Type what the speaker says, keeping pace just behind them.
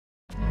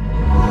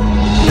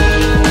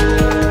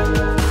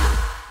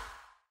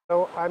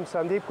I'm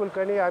Sandeep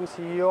Kulkarni. I'm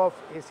CEO of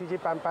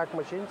ACG Pam-Pac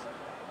Machines.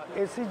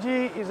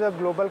 ACG is a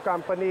global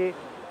company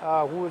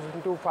who is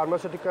into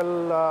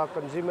pharmaceutical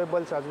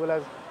consumables as well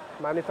as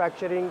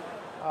manufacturing,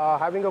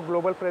 having a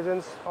global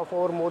presence of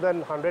over more than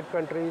 100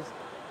 countries.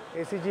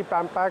 ACG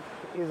Pam-Pac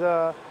is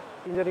a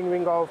engineering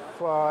wing of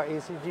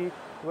ACG,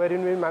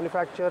 wherein we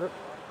manufacture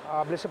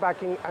blister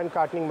packing and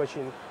cartoning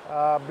machine.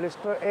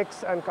 Blister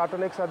X and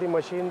Carton X are the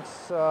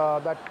machines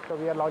that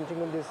we are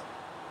launching in this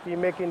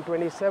PMAC in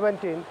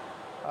 2017.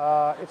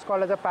 It's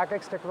called as a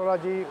PACX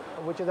technology,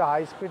 which is a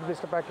high-speed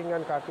blister packing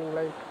and cartoning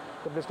line.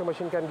 The blister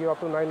machine can give up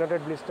to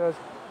 900 blisters,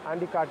 and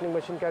the cartoning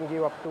machine can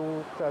give up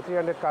to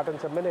 300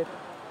 cartons a minute.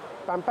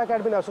 PamPac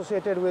had been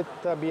associated with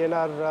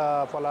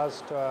BNR for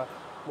last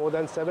more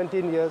than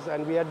 17 years,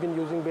 and we had been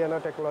using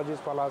BNR technologies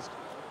for last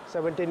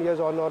 17 years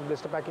on our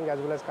blister packing as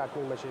well as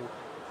cartoning machine.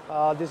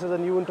 This is a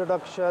new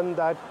introduction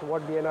that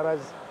what BNR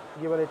has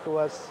given it to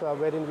us,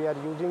 wherein we are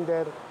using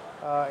their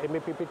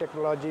MAPP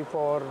technology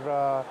for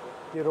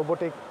the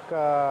robotic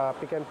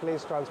pick and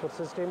place transfer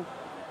system.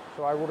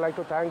 So I would like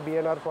to thank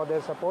BNR for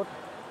their support,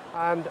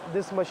 and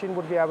this machine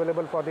would be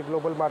available for the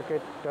global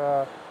market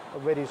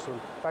very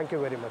soon. Thank you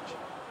very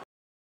much.